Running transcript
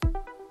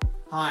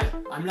Hi,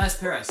 I'm Les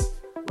Perras.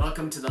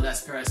 Welcome to the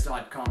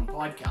lesperras.com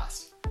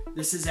podcast.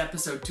 This is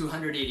episode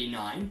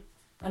 289,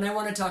 and I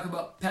want to talk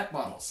about pet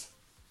bottles.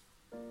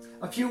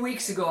 A few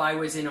weeks ago I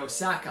was in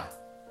Osaka,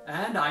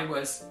 and I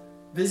was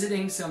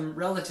visiting some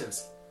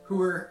relatives who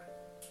were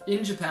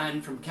in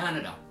Japan from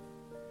Canada.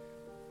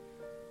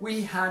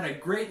 We had a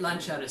great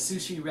lunch at a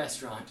sushi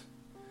restaurant,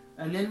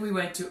 and then we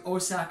went to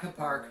Osaka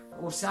Park,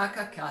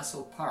 Osaka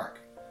Castle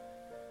Park.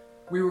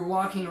 We were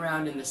walking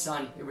around in the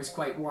sun. It was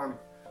quite warm.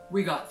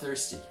 We got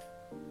thirsty.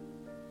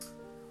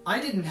 I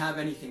didn't have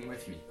anything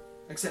with me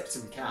except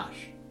some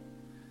cash.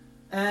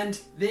 And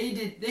they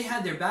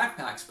had their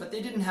backpacks, but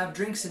they didn't have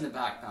drinks in the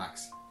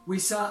backpacks. We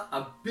saw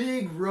a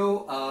big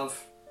row of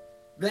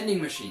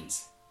vending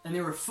machines, and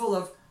they were full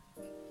of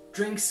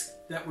drinks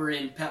that were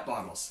in pet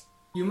bottles.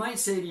 You might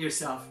say to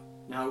yourself,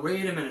 now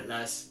wait a minute,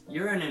 Les,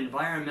 you're an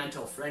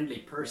environmental friendly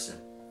person.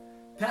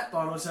 Pet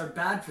bottles are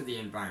bad for the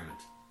environment.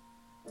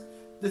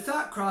 The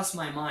thought crossed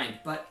my mind,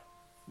 but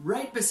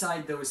right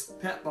beside those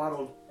pet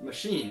bottle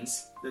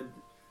machines, the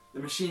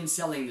machines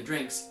selling the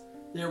drinks,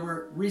 there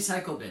were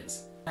recycle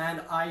bins.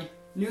 And I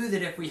knew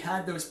that if we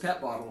had those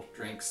pet bottle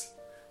drinks,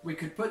 we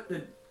could put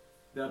the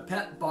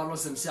pet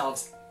bottles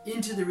themselves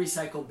into the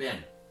recycle bin.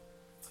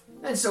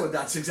 And so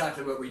that's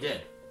exactly what we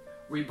did.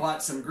 We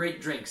bought some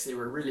great drinks. They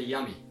were really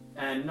yummy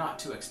and not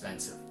too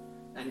expensive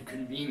and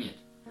convenient.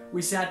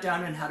 We sat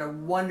down and had a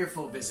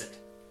wonderful visit.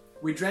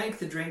 We drank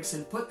the drinks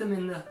and put them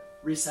in the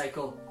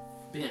recycle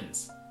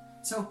bins.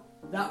 So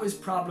that was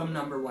problem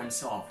number one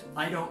solved.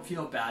 I don't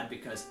feel bad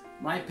because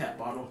my pet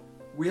bottle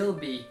will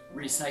be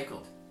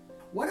recycled.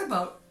 What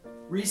about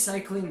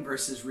recycling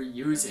versus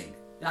reusing?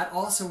 That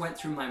also went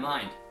through my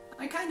mind.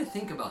 I kind of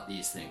think about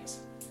these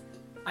things.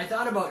 I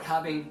thought about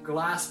having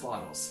glass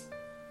bottles.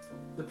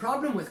 The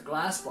problem with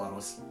glass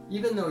bottles,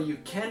 even though you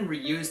can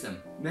reuse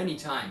them many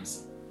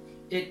times,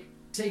 it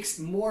takes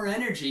more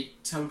energy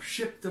to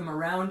ship them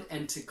around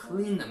and to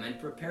clean them and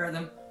prepare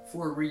them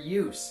for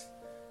reuse.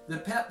 The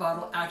pet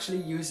bottle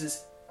actually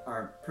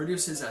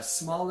produces a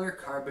smaller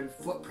carbon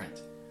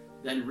footprint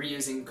than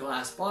reusing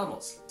glass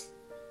bottles.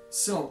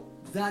 So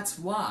that's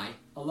why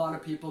a lot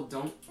of people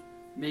don't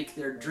make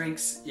their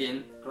drinks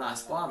in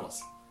glass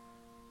bottles.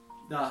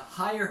 The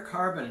higher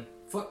carbon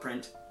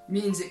footprint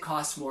means it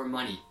costs more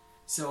money.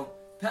 So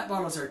pet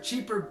bottles are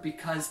cheaper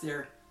because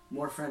they're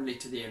more friendly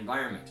to the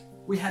environment.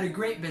 We had a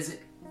great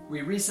visit. We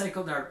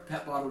recycled our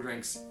pet bottle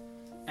drinks,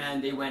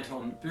 and they went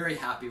home very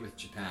happy with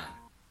Japan.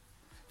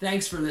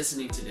 Thanks for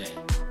listening today.